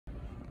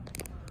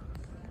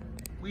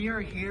We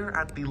are here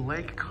at the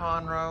Lake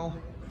Conroe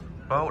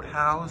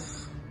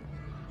Boathouse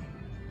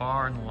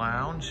Bar and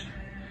Lounge,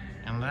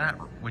 and that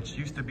which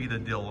used to be the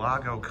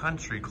Lago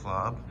Country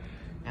Club,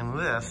 and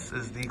this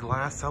is the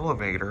glass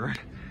elevator.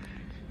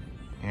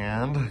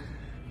 And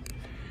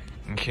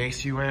in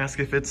case you ask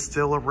if it's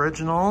still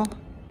original,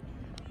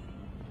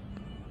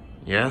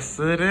 yes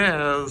it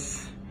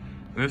is.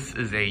 This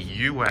is a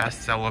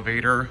US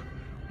elevator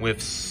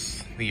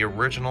with the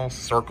original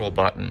circle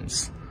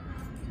buttons.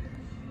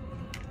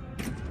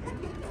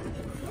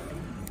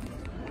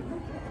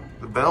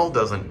 The bell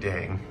doesn't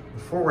ding.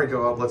 Before we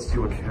go up, let's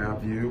do a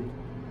cab view.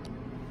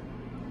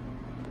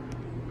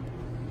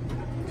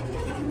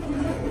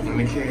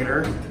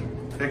 Indicator,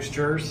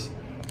 fixtures.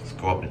 Let's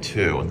go up to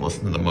 2 and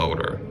listen to the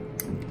motor.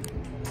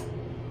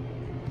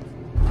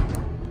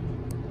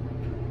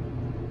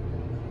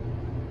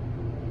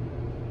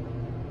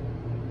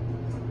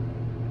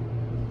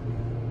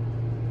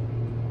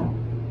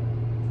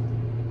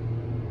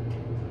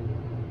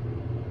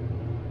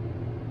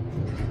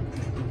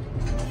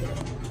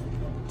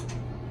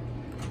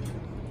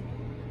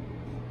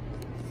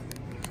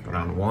 Go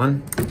down to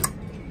 1.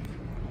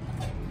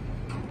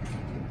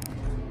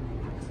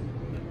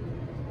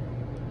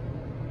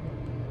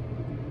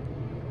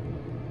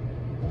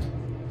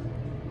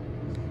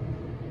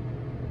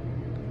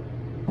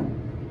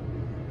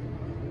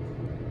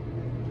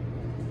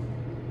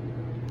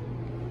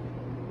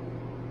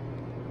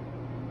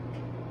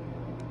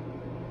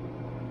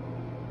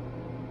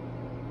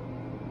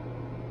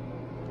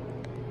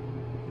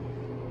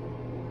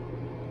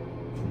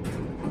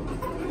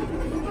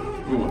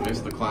 Ooh, this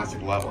is the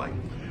classic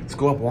leveling. Let's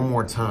go up one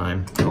more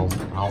time.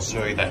 I'll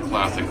show you that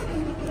classic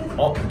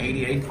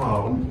 88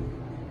 phone.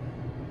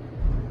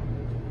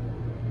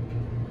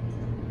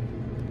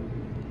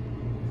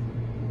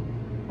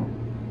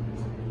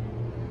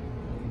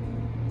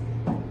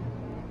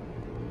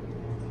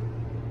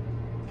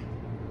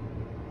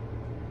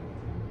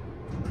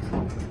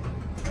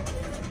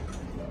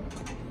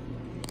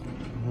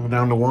 Go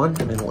down to 1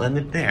 and it'll end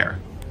it there.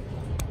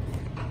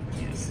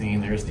 You see,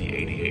 there's the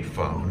 88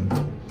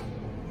 phone.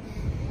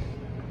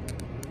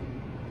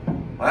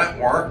 That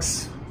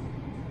works.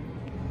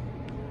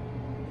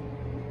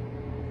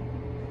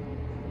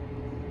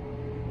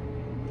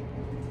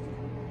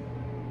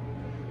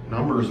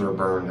 Numbers are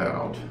burned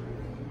out.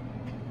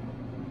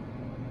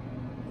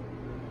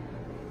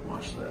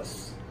 Watch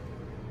this.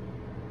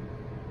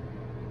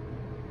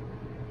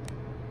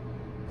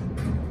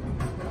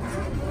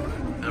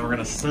 Now we're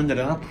gonna send it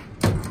up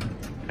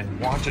and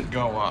watch it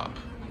go up.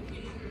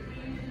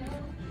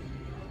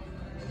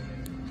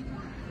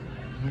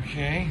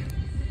 Okay.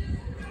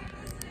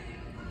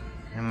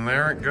 And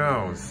there it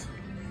goes.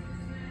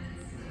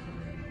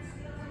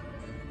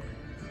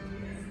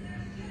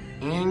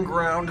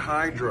 In-ground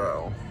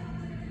hydro.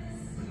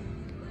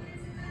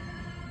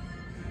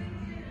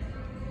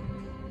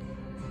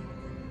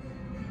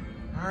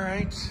 All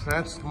right,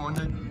 that's going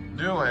to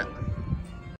do it.